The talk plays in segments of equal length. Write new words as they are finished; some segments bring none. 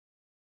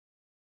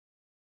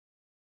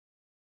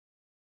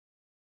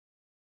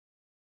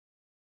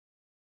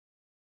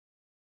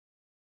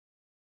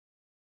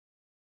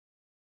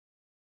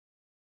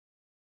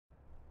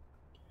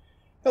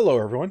Hello,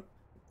 everyone.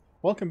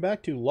 Welcome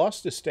back to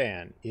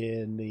Lostistan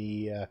in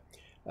the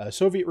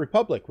Soviet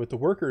Republic with the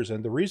workers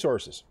and the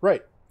resources.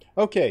 Right.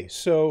 Okay,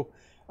 so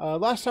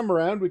last time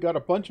around we got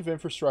a bunch of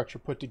infrastructure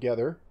put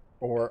together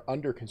or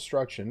under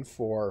construction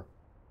for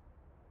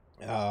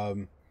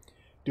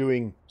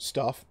doing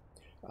stuff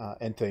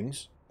and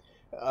things.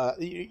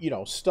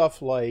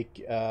 Stuff like,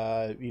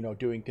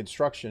 doing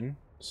construction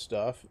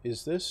stuff.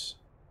 Is this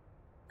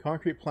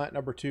concrete plant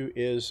number 2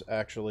 is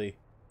actually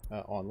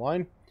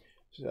online.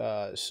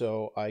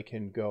 So I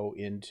can go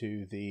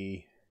into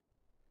the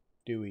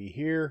Dewey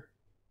here,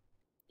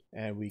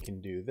 and we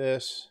can do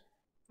this.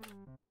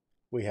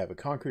 We have a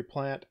concrete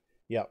plant.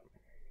 Yep.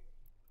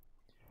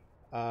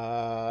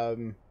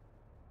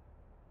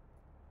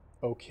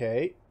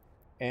 Okay.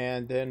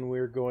 And then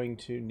we're going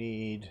to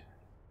need,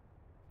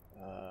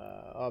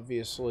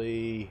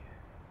 obviously,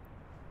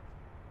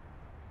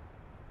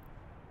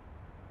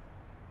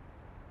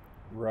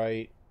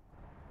 right.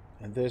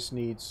 And this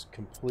needs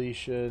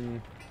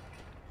completion.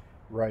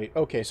 Right.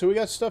 Okay, so we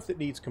got stuff that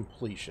needs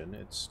completion.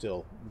 It's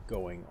still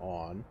going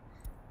on.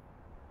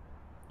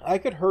 I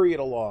could hurry it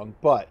along,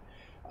 but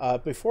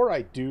before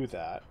I do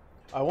that,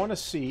 I want to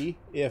see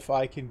if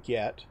I can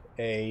get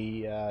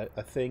a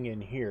thing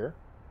in here.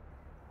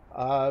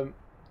 And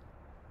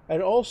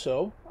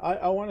also,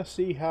 I want to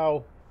see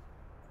how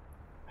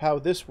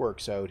this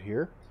works out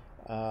here.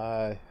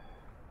 I've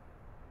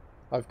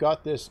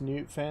got this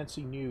new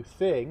fancy new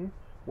thing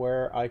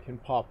where I can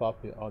pop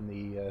up on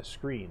the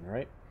screen,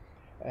 right?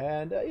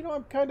 And,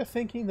 I'm kind of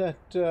thinking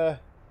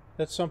that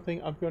that's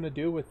something I'm going to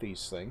do with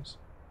these things.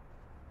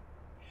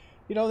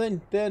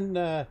 Then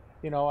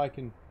I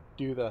can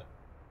do the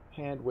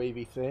hand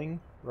wavy thing,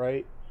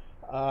 right?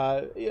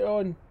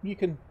 And you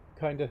can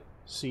kind of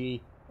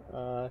see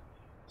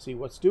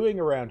what's doing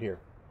around here.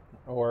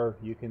 Or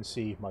you can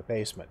see my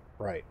basement,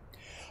 right?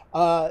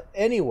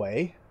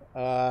 Anyway,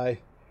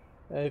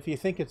 if you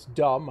think it's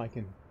dumb, I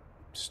can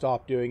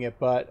stop doing it.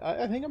 But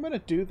I think I'm going to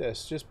do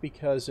this just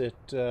because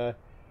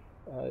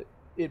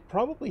it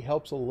probably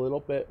helps a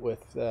little bit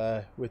with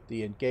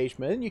the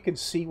engagement, and you can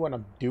see when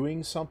I'm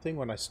doing something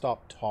when I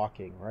stop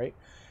talking, right?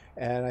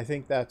 And I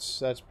think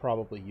that's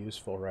probably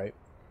useful, right?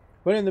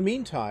 But in the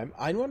meantime,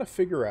 I want to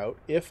figure out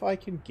if I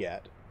can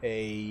get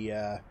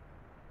a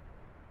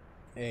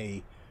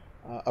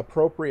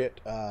appropriate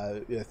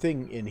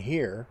thing in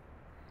here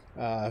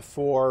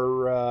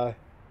for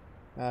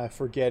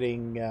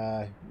getting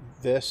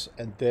this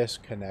and this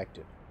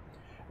connected.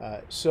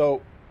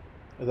 So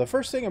the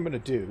first thing I'm going to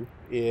do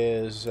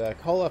is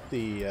call up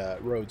the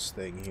roads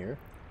thing here.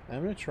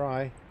 I'm going to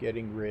try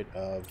getting rid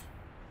of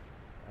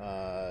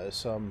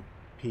some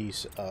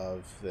piece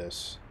of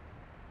this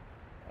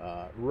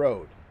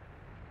road.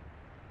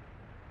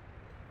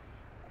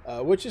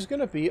 Which is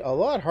going to be a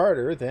lot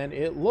harder than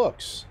it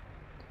looks,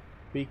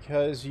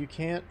 because you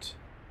can't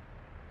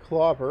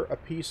clobber a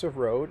piece of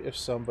road if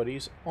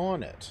somebody's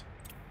on it.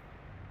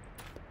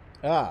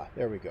 Ah,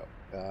 there we go.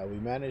 We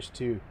managed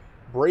to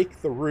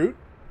break the route.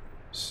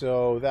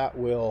 So that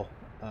will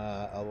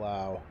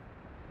allow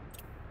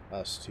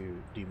us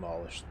to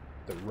demolish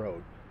the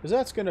road, because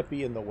that's going to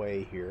be in the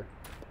way here,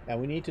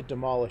 and we need to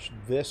demolish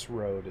this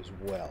road as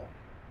well.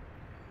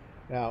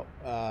 Now,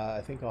 I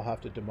think I'll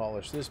have to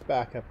demolish this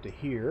back up to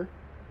here,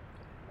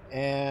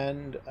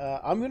 and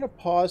I'm going to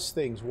pause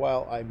things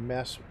while I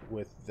mess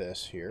with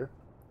this here,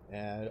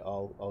 and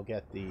I'll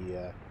get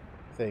the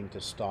thing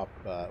to stop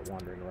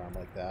wandering around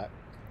like that.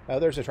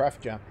 There's a traffic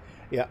jam.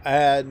 Yeah,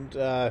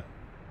 and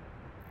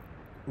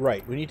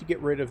right, we need to get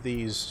rid of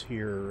these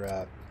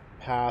here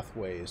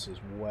pathways as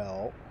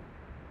well,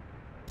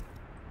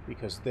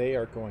 because they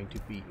are going to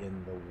be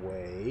in the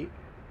way.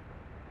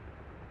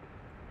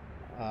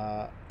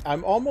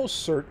 I'm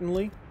almost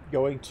certainly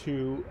going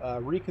to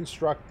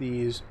reconstruct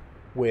these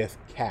with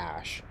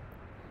cash.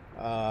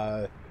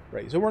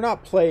 Right, so we're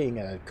not playing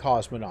a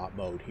cosmonaut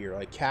mode here.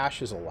 Like,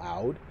 cash is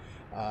allowed.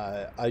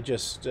 I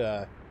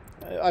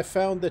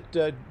found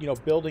that,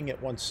 building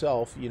it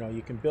oneself,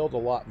 you can build a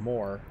lot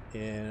more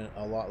in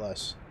a lot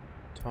less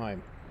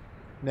time.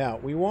 Now,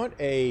 we want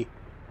a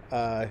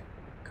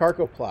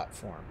cargo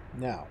platform.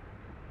 Now,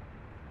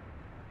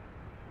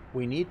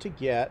 we need to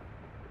get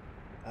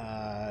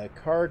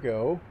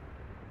cargo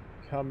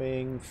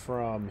coming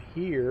from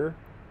here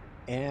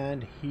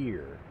and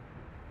here.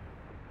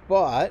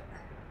 But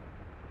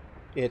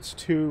it's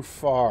too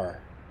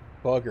far.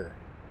 Bugger.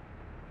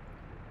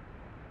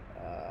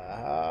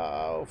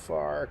 How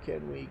far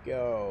can we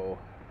go?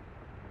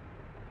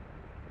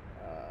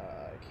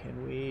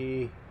 Can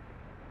we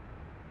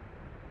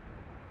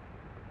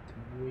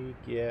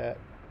get...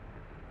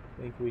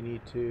 I think we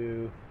need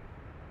to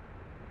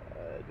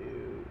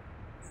do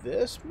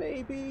this,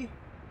 maybe?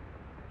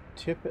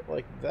 Tip it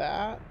like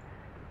that?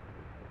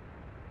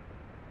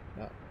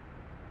 No.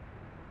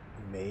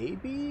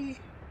 Maybe?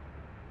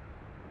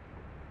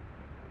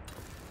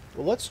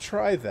 Well, let's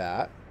try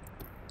that.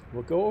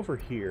 We'll go over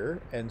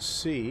here and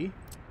see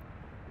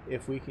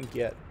if we can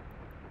get...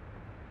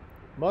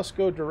 Must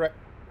go directly...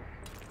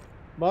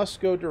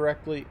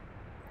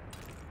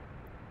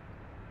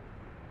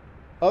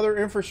 Other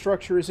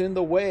infrastructure is in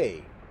the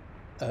way.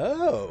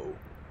 Oh.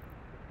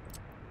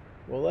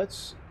 Well,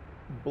 let's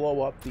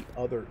blow up the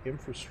other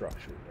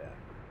infrastructure then.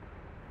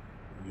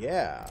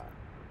 Yeah.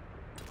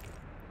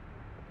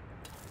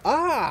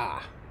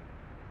 Ah!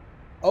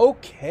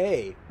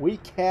 Okay. We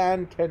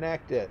can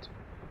connect it.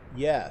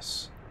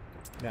 Yes.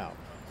 Now,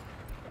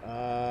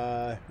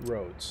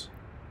 roads.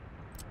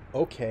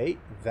 Okay,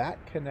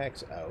 that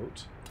connects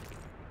out.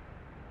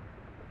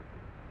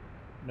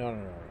 No.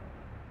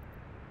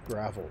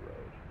 Gravel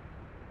road.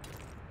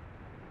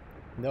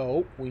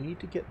 No, we need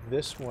to get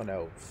this one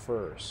out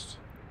first.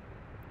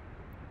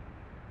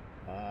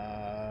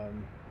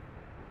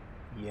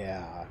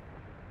 Yeah.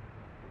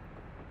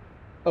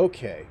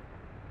 Okay.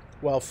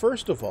 Well,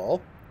 first of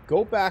all,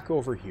 go back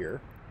over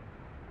here.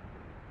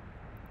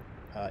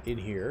 In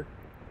here.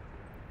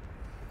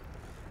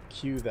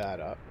 Queue that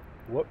up.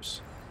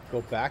 Whoops.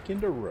 Go back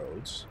into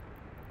roads.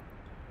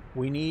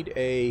 We need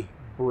a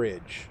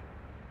bridge.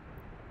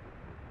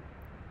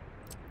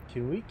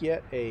 Can we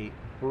get a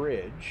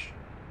bridge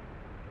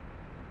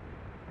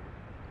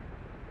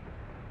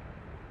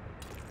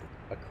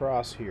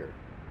across here?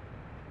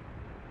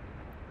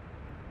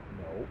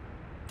 No.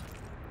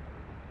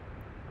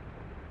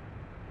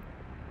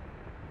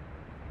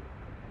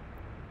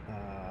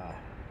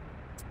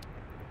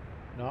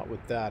 Not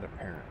with that,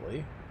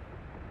 apparently.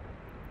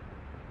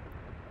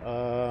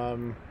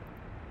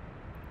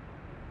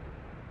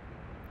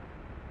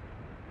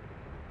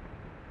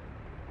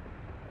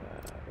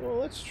 Well,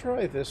 let's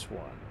try this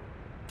one.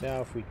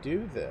 Now, if we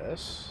do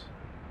this...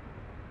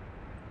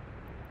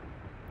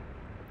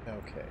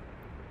 Okay.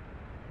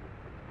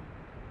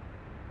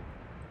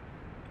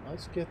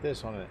 Let's get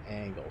this on an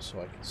angle so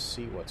I can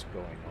see what's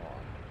going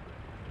on.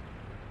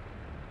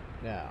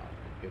 Now,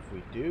 if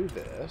we do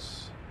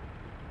this...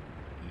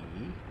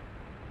 E...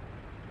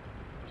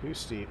 Too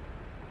steep.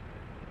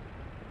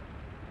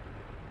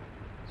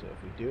 So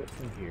if we do it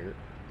from here,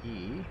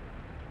 E...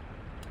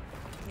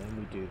 And then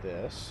we do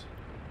this...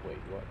 Wait,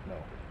 what? No.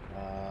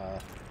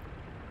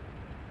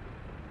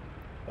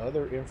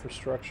 Other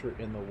infrastructure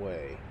in the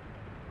way.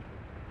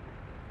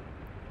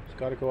 It's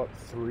got to go up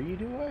 3,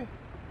 do I?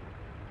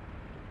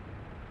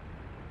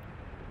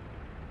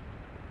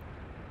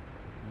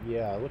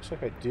 Yeah, it looks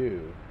like I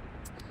do.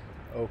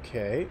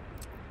 Okay.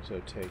 So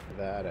take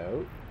that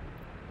out.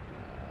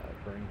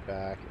 Bring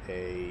back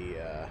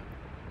a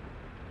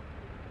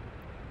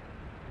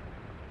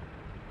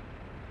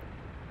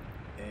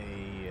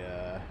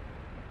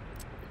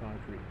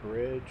concrete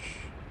bridge.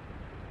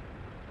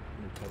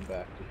 And come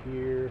back to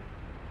here.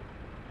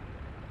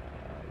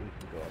 We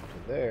can go up to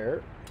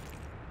there.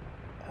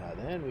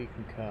 Then we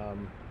can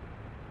come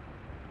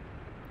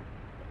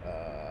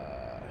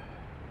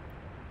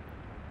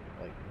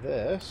like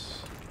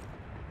this.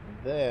 And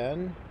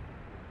then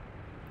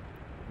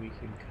we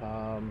can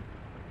come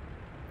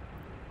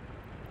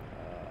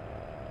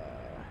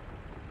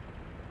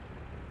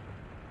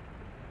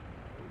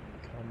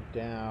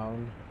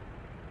down.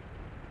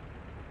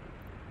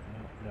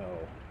 No.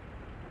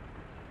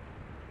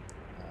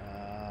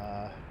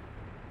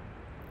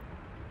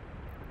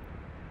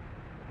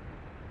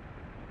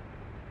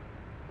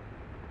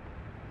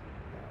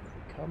 If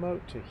we come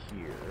out to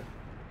here,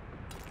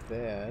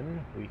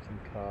 then we can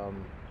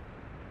come.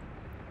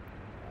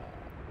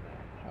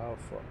 How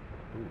far?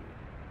 Ooh.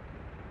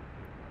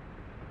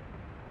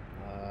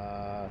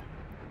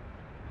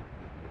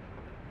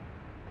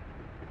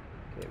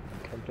 Okay, we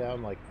can come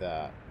down like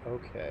that.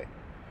 Okay.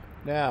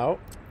 Now,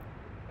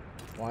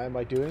 why am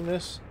I doing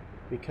this?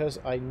 Because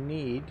I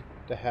need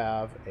to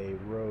have a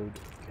road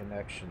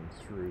connection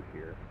through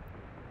here.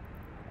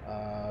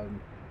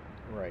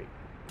 Right.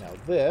 Now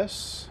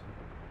this...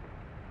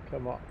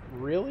 Come on.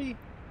 Really?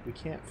 We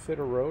can't fit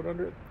a road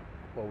under it?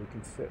 Well, we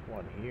can fit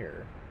one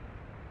here.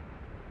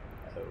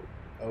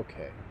 Oh,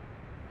 okay.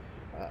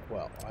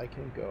 Well, I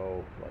can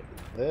go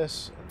like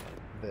this and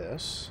like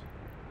this.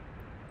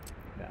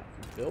 Now,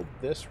 if we build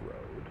this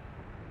road...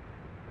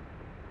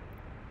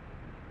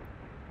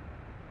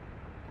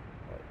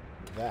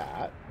 like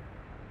that.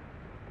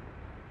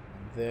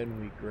 And then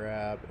we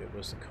grab... It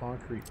was the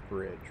concrete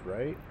bridge,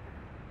 right?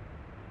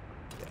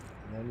 Yeah.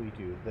 And then we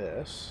do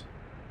this.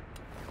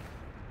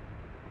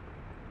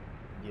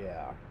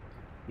 Yeah.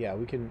 Yeah,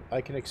 we can...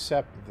 I can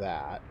accept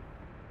that.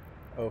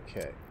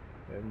 Okay.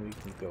 Then we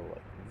can go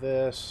like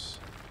this.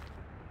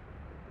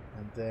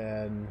 And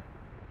then...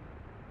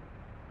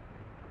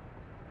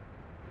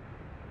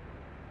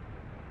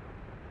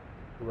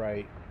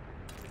 Right.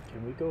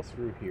 Can we go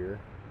through here?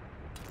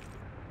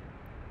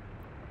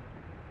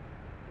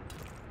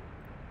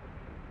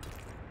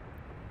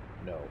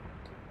 No.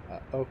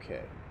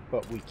 Okay.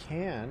 But we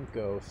can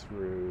go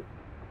through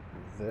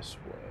this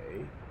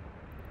way.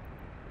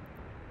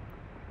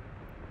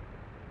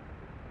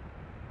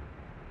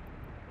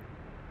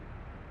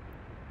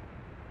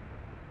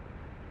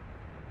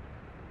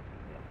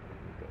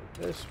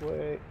 This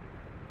way.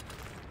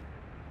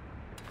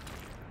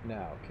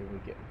 Now, can we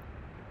get...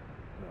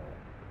 No.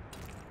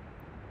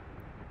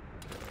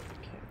 We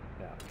can't.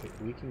 Now, okay,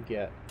 we can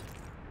get...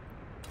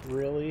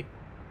 Really?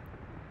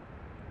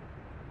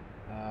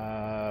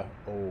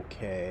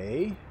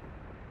 Okay.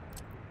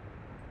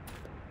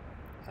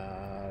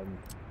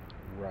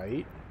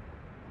 Right.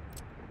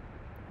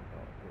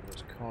 Oh, there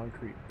was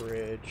concrete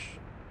bridge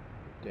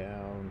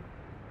down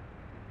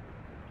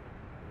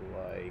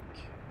like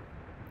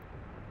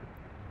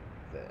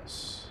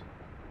this.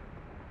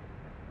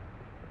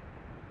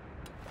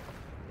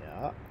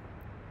 Yeah.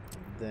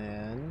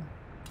 Then,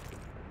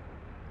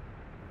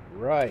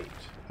 right.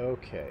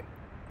 Okay.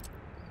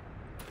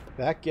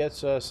 That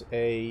gets us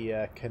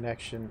a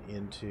connection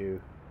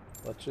into,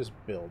 let's just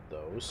build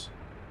those.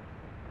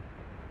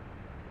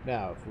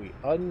 Now, if we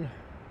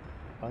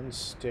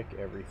unstick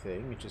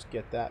everything, we just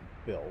get that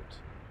built.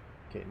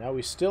 Okay, now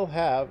we still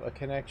have a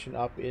connection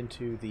up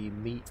into the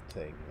meat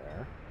thing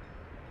there.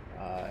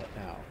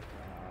 Now,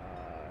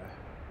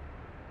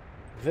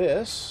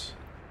 this...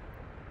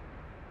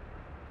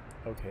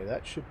 Okay,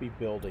 that should be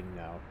building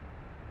now.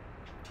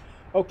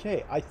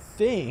 Okay, I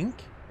think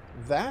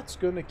that's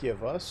going to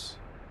give us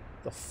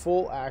the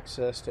full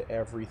access to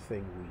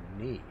everything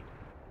we need.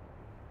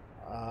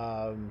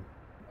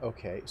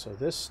 Okay, so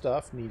this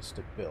stuff needs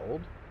to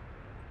build.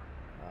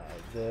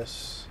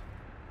 This...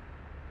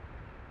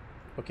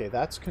 Okay,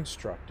 that's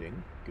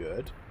constructing.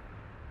 Good.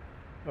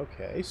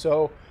 Okay,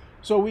 so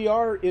we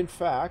are, in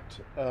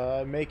fact,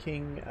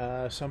 making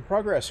some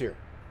progress here.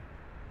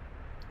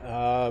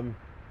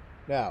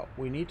 Now,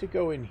 we need to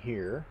go in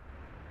here.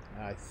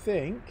 I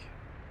think...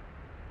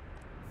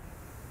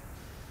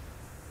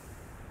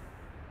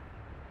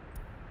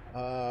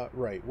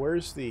 right,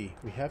 where's the...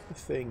 We have the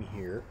thing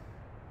here.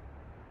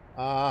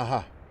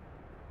 Aha.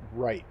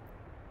 Right.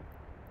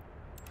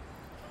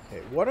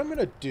 Okay, what I'm going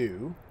to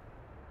do...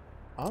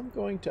 I'm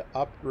going to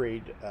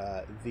upgrade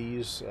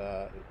these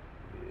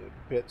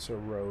bits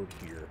of road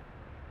here.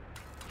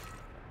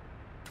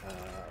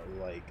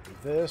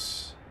 Like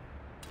this.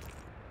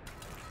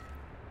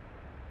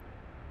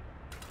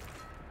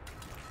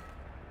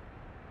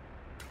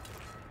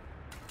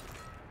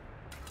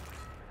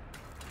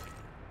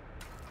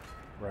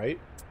 Right?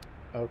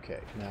 Okay,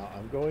 now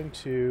I'm going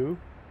to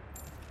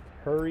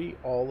hurry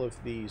all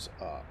of these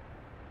up.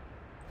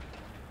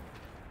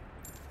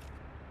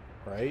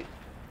 Right?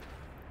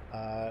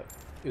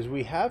 Is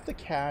we have the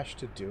cash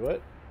to do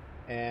it,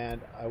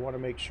 and I want to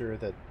make sure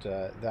that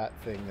that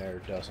thing there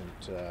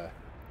doesn't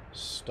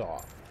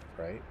stop,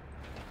 right?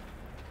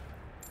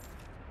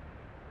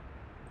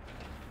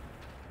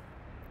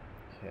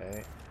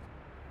 Okay.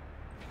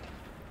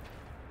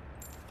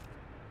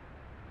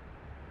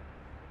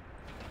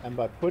 And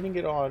by putting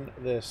it on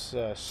this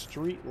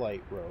street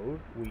light road,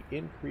 we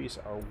increase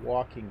our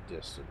walking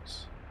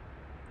distance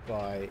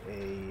by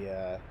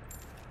a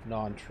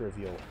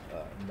non-trivial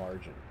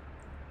margin,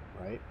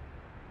 right?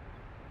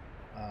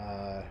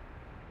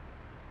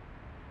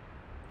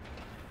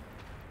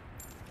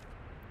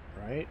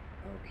 Right,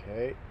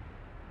 okay.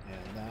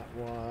 And that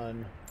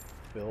one,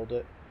 build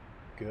it.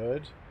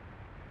 Good.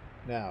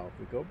 Now, if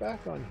we go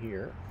back on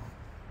here,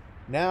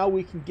 now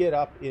we can get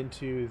up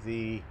into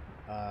the,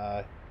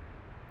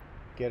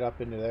 get up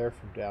into there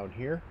from down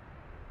here,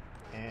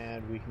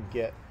 and we can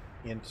get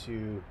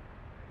into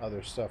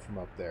other stuff from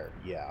up there.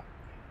 Yeah.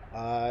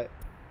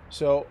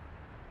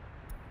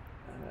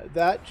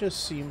 That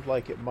just seemed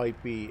like it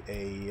might be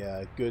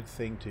a good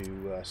thing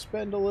to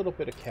spend a little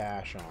bit of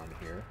cash on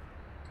here.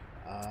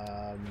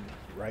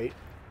 Right?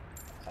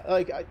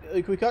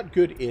 Like we got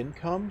good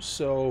income,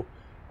 so...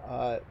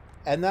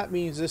 and that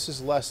means this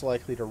is less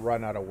likely to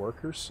run out of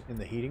workers in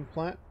the heating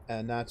plant,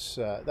 and that's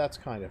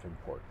kind of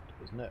important,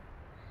 isn't it?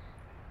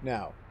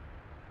 Now,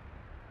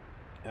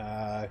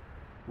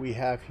 we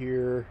have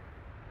here...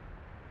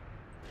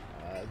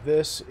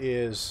 this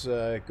is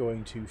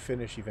going to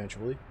finish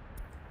eventually.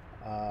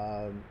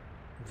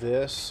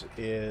 This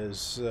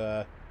is...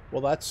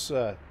 well, that's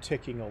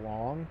ticking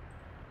along.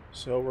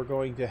 So we're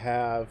going to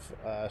have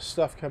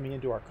stuff coming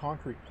into our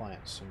concrete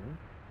plant soon.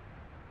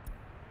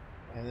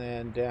 And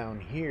then down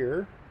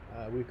here,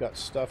 we've got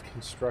stuff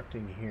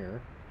constructing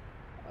here.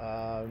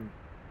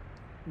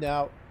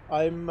 Now,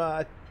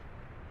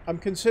 I'm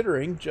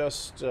considering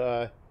just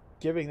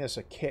giving this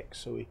a kick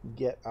so we can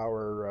get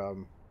our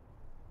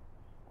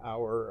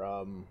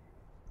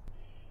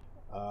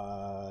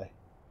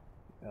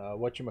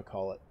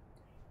whatchamacallit,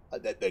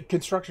 the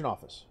construction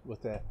office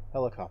with the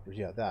helicopters.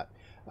 Yeah, that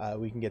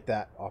we can get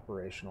that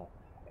operational.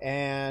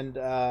 And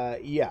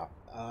yeah,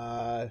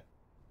 I'm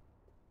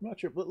not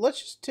sure, but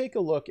let's just take a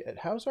look at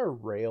how's our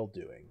rail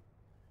doing.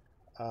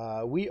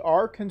 We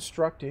are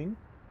constructing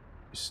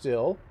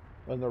still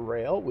on the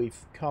rail.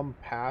 We've come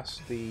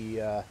past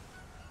the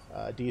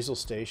diesel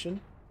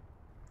station.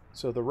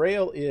 So the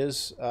rail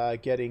is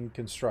getting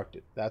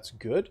constructed. That's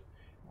good.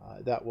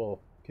 That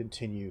will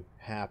continue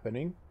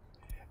happening.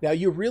 Now,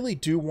 you really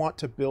do want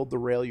to build the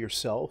rail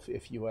yourself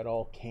if you at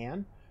all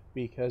can,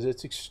 because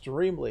it's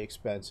extremely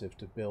expensive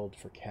to build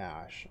for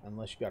cash.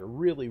 Unless you've got a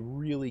really,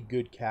 really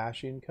good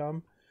cash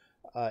income,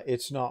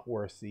 it's not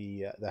worth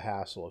the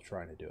hassle of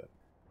trying to do it.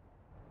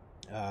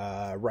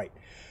 Right.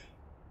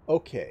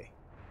 Okay.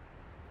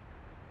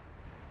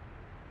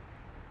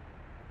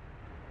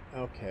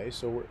 Okay,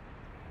 so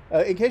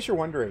In case you're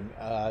wondering,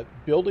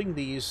 building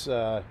these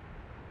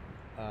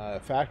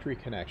factory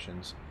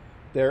connections,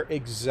 they're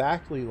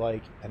exactly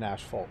like an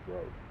asphalt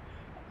road.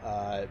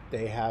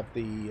 They have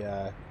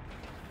the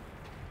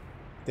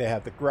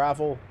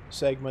gravel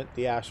segment,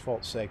 the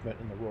asphalt segment,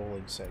 and the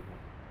rolling segment.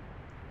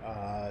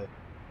 Uh,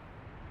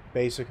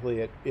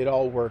 Basically, it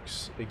all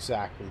works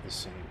exactly the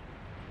same.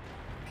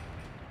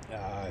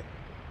 Uh,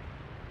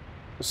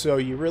 so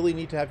you really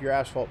need to have your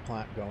asphalt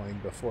plant going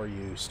before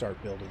you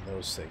start building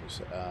those things.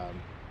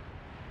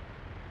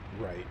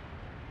 Right.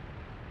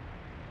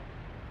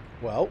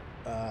 Well,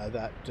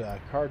 that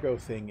cargo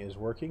thing is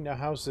working. Now,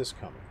 how's this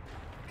coming?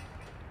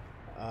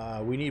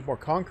 We need more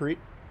concrete,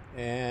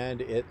 and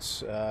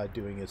it's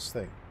doing its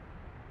thing.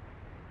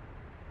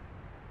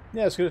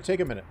 Yeah, it's going to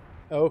take a minute.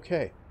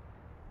 Okay.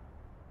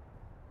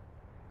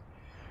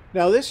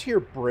 Now, this here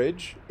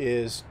bridge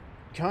is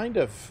kind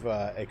of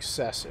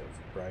excessive,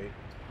 right?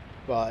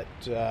 But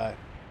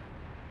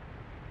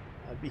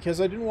because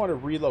I didn't want to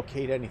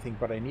relocate anything,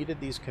 but I needed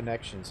these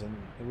connections, and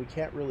we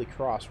can't really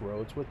cross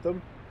roads with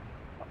them.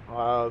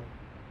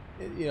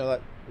 You know,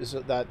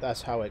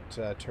 that's how it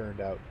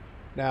turned out.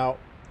 Now,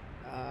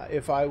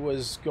 if I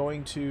was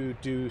going to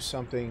do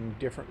something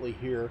differently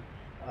here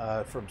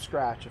from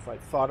scratch, if I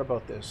thought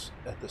about this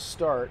at the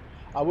start,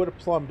 I would have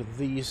plumbed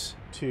these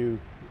two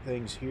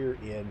things here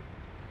in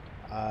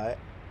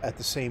at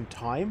the same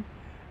time,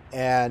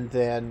 and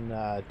then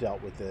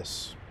dealt with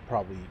this,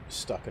 probably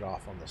stuck it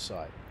off on the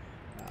side.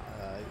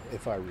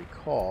 If I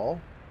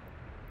recall,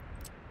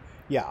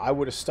 yeah, I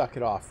would have stuck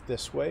it off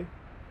this way,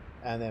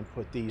 and then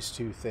put these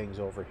two things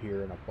over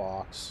here in a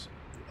box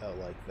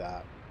like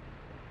that.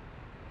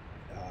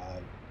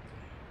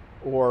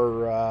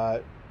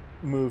 Or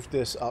moved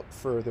this up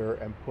further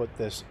and put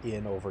this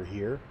in over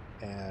here,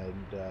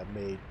 and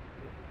made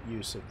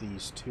use of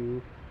these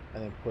two,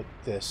 and then put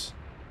this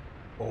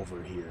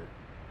over here,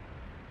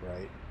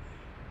 right?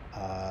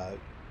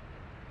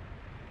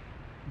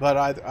 But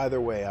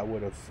either way, I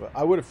would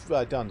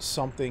have done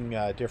something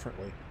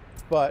differently,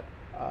 but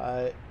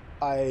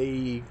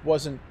I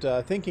wasn't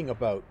thinking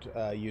about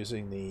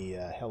using the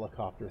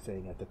helicopter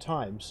thing at the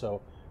time,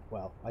 so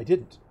well, I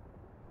didn't.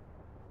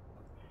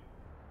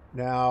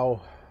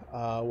 Now,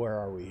 where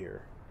are we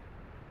here?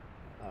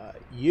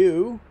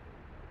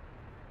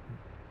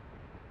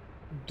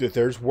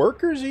 There's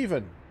workers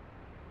even.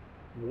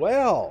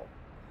 Well,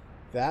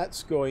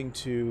 that's going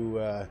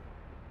to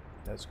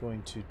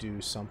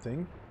do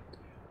something.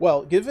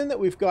 Well, given that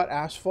we've got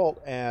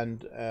asphalt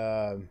and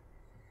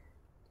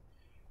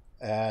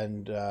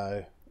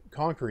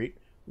concrete,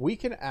 we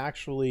can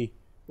actually,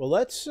 well,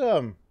 let's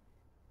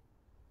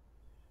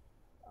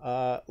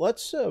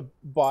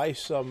buy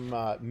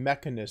some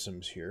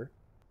mechanisms here.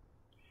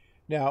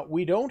 Now,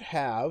 we don't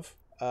have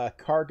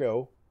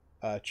cargo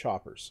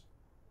choppers.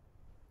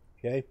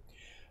 Okay,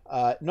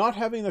 not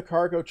having the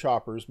cargo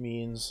choppers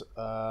means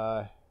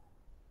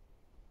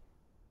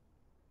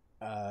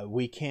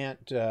we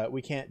can't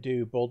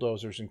do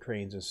bulldozers and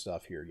cranes and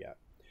stuff here yet,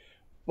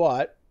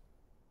 but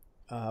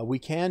we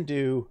can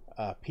do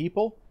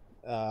people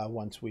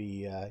once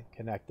we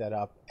connect that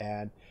up.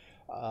 And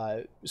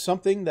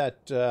something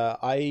that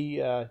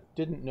I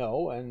didn't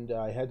know, and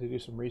I had to do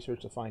some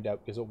research to find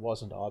out because it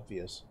wasn't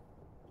obvious.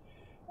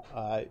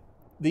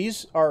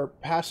 These are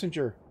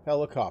passenger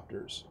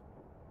helicopters,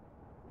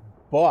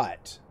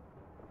 but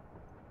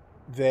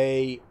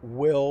they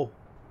will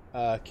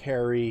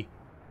carry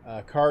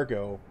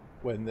cargo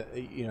when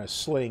the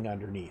sling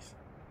underneath,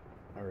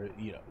 or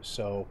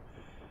so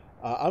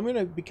I'm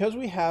gonna, because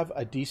we have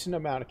a decent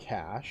amount of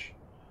cash,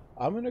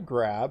 I'm gonna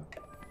grab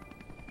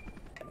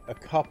a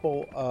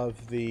couple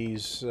of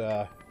these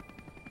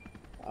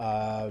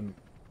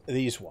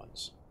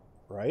ones,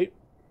 right?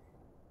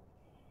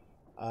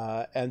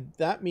 And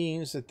that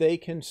means that they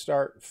can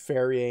start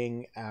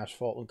ferrying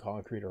asphalt and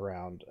concrete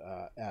around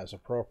as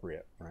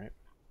appropriate, right?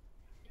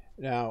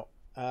 Now,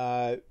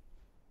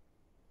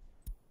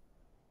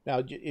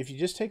 if you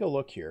just take a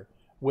look here,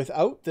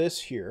 without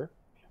this here,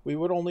 we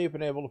would only have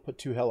been able to put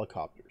 2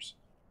 helicopters.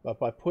 But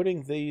by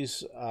putting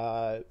these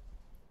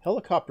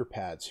helicopter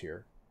pads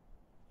here,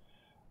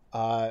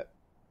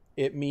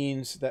 it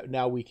means that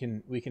now we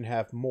can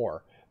have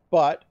more.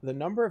 But the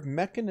number of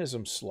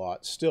mechanism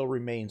slots still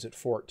remains at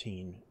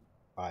 14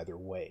 either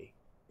way.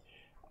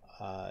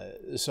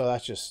 So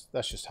that's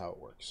just how it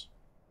works.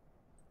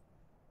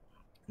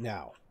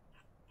 Now,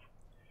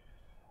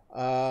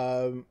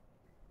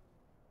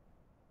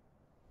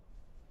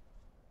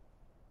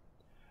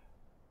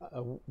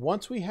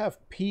 once we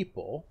have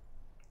people,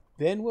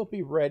 then we'll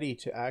be ready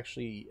to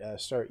actually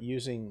start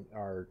using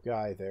our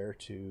guy there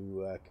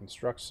to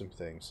construct some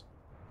things.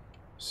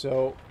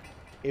 So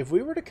if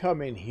we were to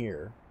come in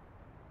here,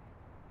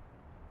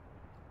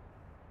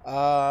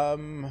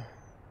 well,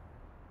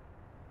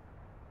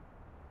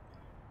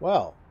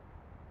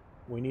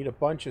 we need a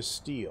bunch of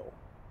steel.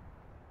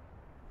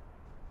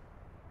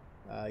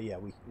 Yeah,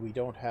 we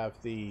don't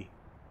have the...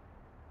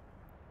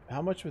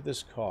 How much would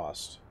this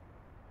cost?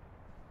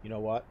 You know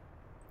what?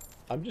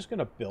 I'm just going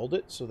to build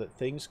it so that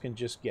things can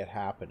just get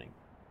happening.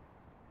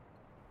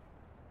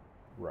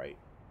 Right.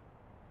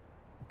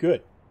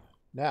 Good.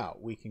 Now,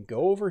 we can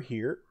go over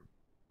here.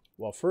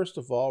 Well, first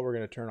of all, we're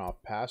going to turn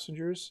off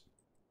passengers,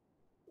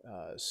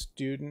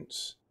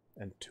 students,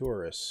 and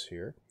tourists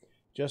here.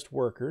 Just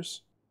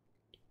workers.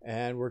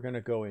 And we're going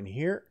to go in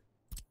here,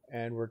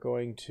 and we're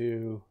going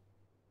to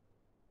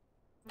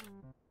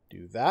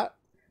do that.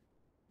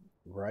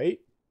 Right.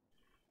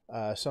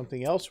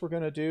 Something else we're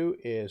going to do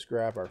is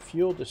grab our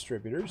fuel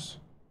distributors.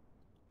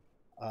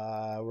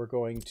 We're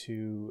going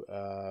to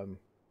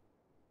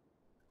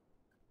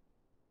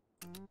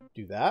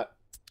do that.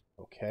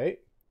 Okay.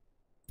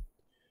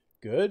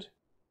 Good.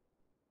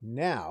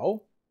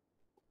 Now,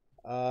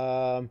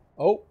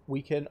 oh,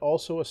 we can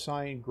also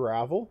assign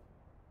gravel.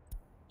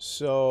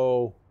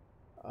 So,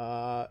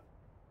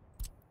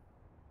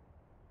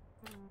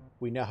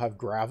 we now have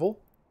gravel.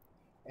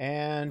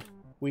 And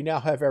we now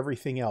have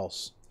everything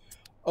else.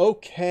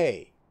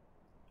 Okay.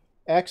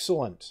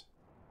 Excellent.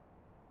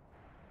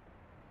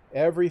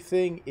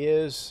 Everything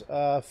is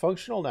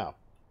functional now.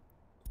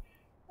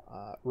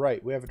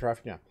 Right, we have a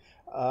traffic jam.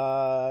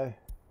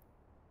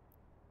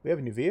 We have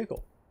a new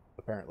vehicle,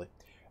 apparently.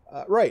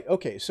 Right,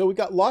 okay, so we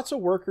got lots of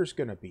workers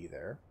going to be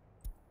there.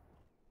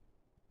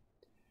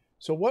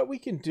 So what we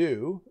can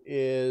do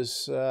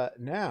is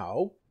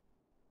now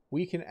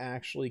we can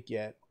actually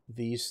get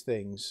these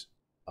things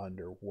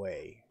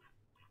underway.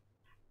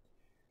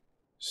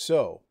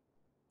 So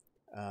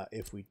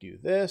if we do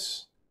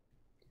this,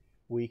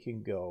 we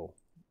can go,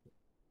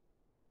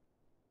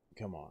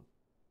 come on,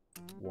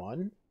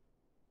 1,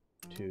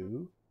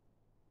 2,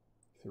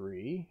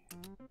 3,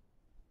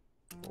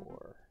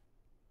 4,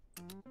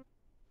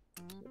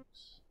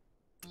 6,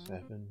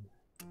 7,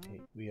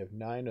 8. We have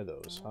 9 of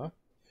those, huh?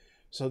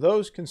 So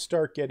those can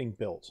start getting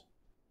built.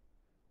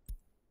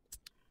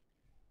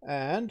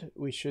 And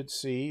we should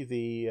see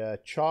the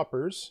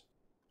choppers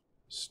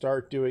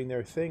start doing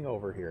their thing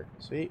over here.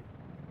 See?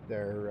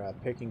 They're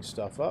picking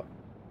stuff up.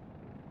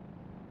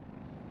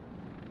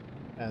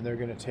 And they're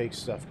going to take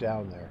stuff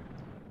down there.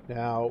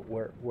 Now,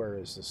 where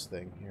is this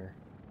thing here?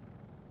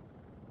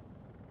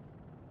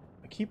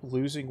 I keep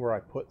losing where I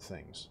put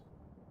things.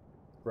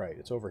 Right,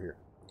 it's over here.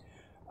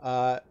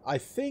 I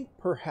think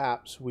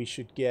perhaps we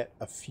should get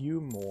a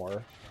few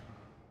more.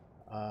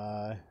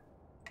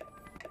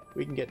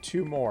 We can get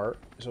 2 more.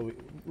 So we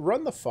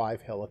run the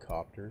 5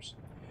 helicopters.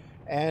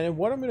 And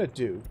what I'm going to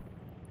do,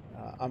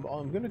 I'm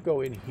going to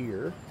go in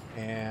here,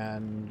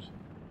 and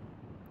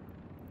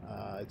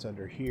it's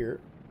under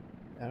here.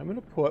 And I'm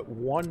going to put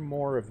 1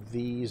 more of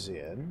these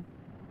in.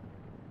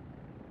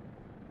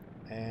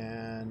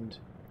 And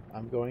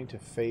I'm going to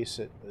face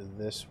it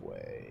this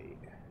way.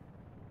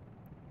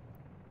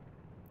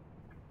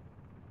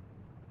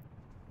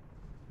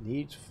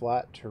 Needs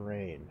flat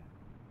terrain.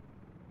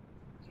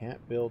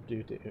 Can't build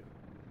due to...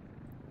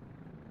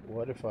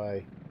 What if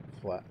I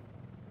flat...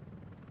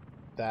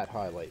 That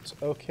highlights.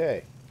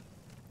 Okay.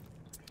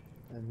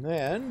 And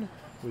then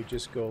we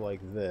just go like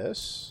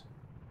this.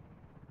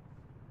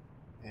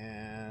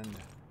 And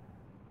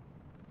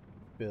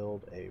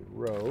build a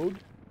road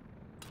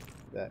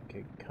that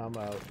can come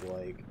out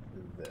like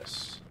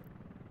this.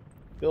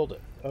 Build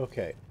it.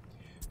 Okay.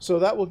 So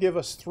that will give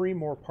us 3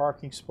 more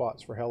parking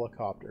spots for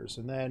helicopters.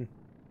 And then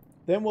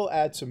we'll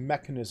add some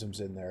mechanisms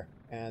in there.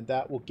 And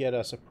that will get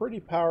us a pretty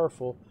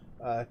powerful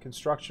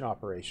construction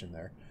operation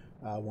there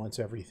once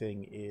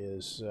everything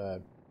is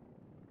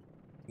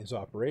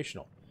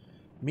operational.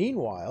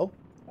 Meanwhile,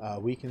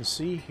 we can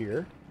see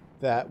here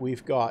that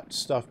we've got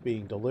stuff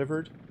being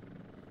delivered,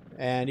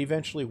 and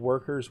eventually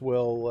workers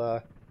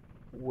will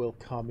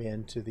come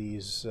into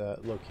these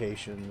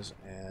locations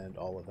and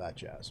all of that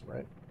jazz,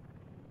 right?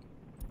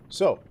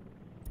 So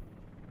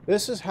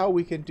this is how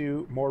we can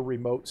do more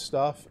remote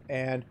stuff,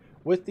 and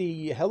with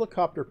the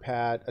helicopter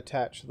pad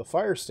attached to the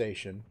fire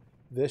station,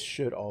 this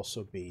should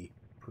also be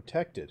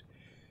protected.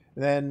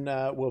 Then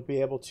we'll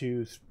be able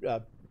to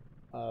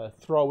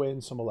throw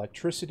in some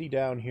electricity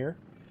down here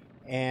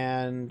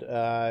and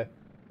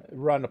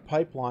run a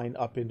pipeline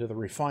up into the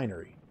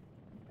refinery.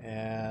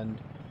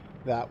 And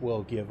that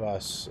will give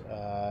us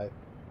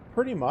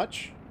pretty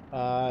much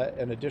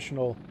an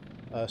additional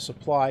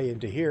supply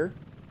into here,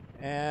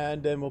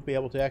 and then we'll be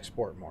able to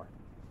export more.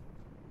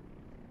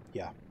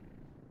 Yeah.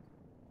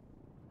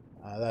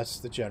 That's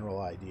the general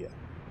idea.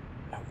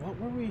 Now, what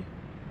were we...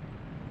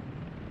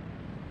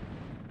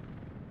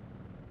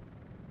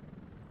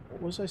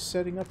 What was I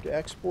setting up to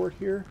export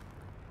here?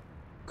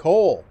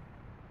 Coal.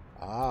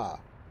 Ah.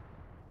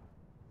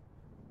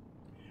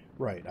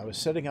 Right, I was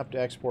setting up to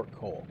export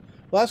coal.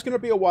 Well, that's going to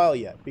be a while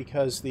yet,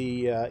 because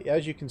the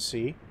as you can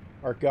see,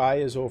 our guy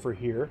is over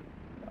here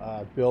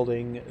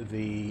building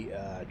the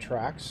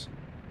tracks.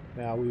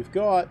 Now, we've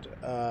got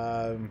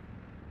a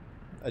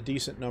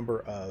decent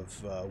number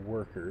of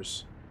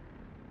workers,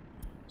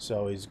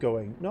 so he's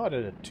going not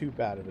at a too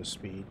bad of a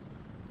speed.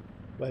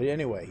 But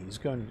anyway, he's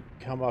going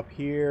to come up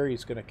here,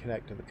 he's going to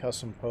connect to the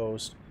custom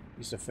post,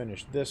 he's to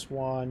finish this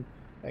one,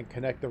 and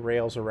connect the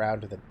rails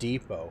around to the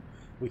depot.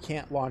 We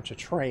can't launch a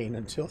train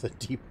until the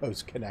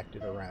depot's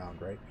connected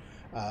around, right?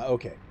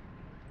 Okay.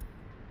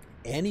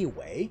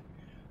 Anyway,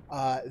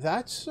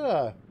 that's...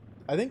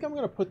 I think I'm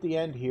going to put the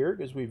end here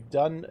because we've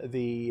done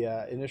the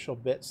initial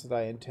bits that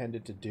I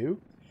intended to do.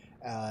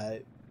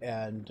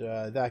 And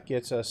that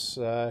gets us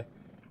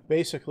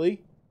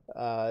basically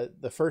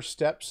the first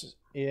steps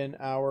in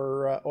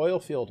our oil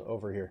field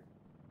over here.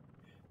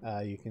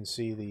 You can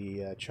see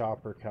the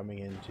chopper coming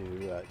in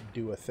to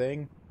do a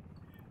thing.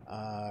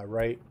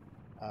 Right.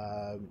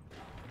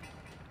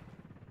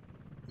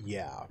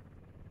 Yeah.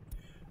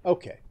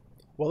 Okay.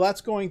 Well,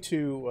 that's going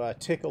to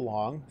tick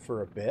along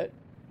for a bit.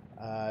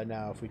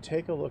 Now, if we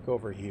take a look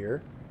over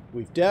here,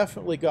 we've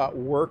definitely got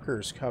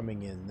workers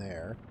coming in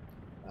there.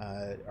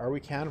 Are we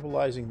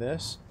cannibalizing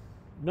this?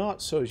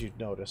 Not so as you'd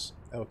notice.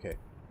 Okay.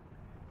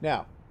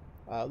 Now,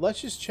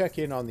 let's just check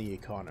in on the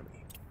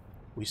economy.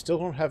 We still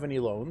don't have any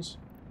loans.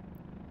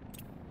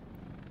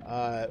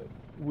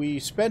 We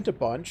spent a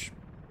bunch,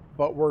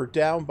 but we're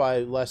down by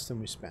less than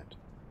we spent.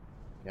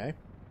 Okay?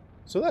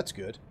 So that's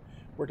good.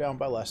 We're down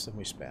by less than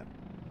we spent.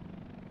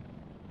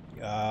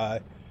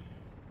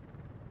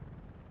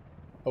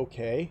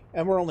 Okay,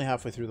 and we're only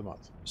halfway through the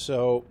month.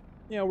 So,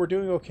 you know, we're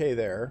doing okay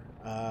there.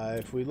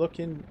 If we look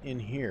in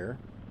here,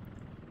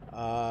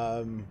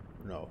 no,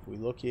 if we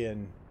look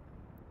in,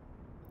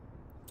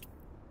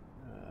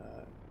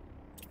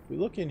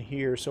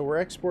 here, so we're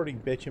exporting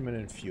bitumen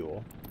and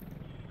fuel.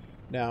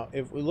 Now,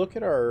 if we look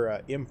at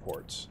our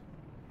imports,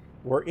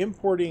 we're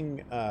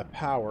importing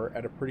power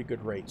at a pretty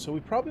good rate. So we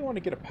probably want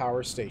to get a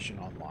power station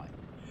online.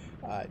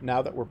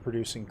 Now that we're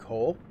producing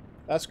coal,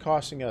 that's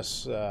costing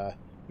us,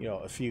 you know,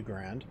 a few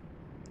grand,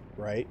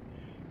 right?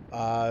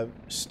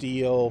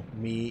 Steel,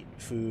 meat,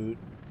 food,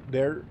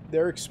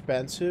 they're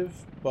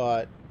expensive,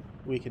 but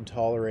we can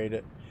tolerate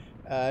it.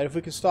 If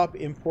we can stop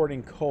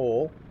importing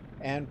coal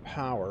and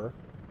power,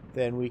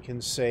 then we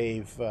can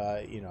save,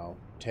 you know,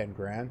 10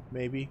 grand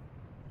maybe.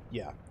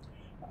 Yeah.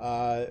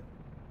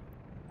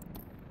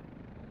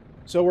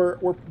 So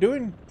we're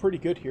doing pretty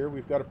good here.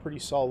 We've got a pretty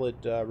solid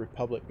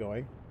republic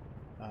going.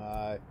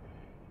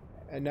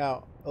 And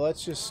now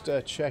let's just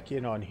check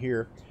in on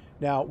here.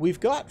 Now we've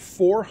got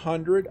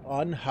 400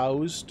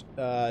 unhoused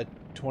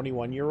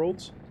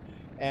 21-year-olds,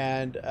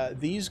 and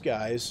these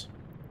guys,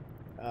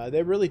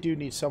 they really do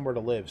need somewhere to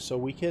live. So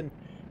we can,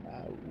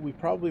 we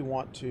probably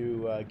want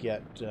to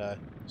get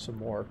some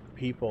more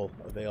people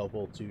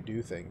available to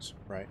do things,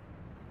 right?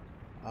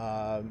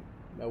 Now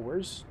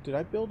did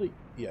I build it?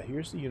 Yeah,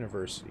 here's the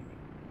university.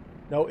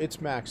 No, it's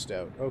maxed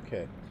out.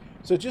 Okay.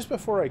 So just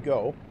before I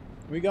go,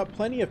 we got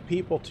plenty of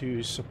people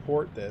to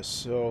support this,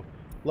 so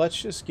let's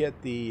just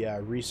get the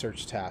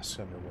research tasks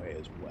underway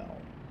as well.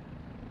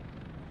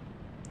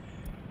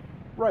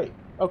 Right.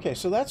 Okay,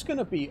 so that's going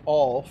to be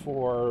all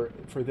for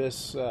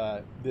this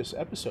this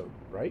episode,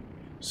 right?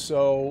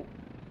 So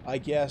I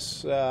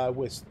guess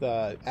with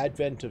the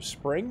advent of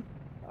spring,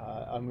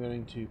 I'm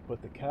going to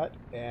put the cut,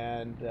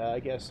 and I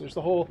guess there's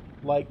the whole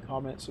like,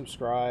 comment,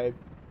 subscribe,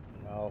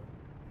 you know,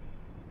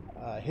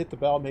 hit the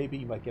bell. Maybe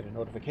you might get a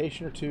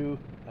notification or two.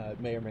 It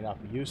may or may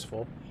not be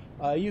useful.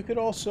 You could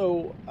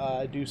also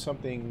do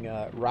something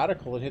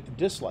radical and hit the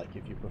dislike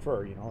if you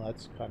prefer. You know,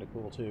 that's kind of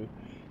cool too.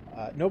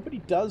 Nobody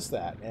does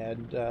that,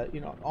 and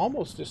you know,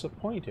 almost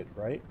disappointed,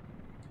 right?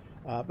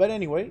 But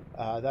anyway,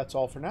 that's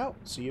all for now.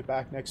 See you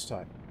back next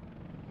time.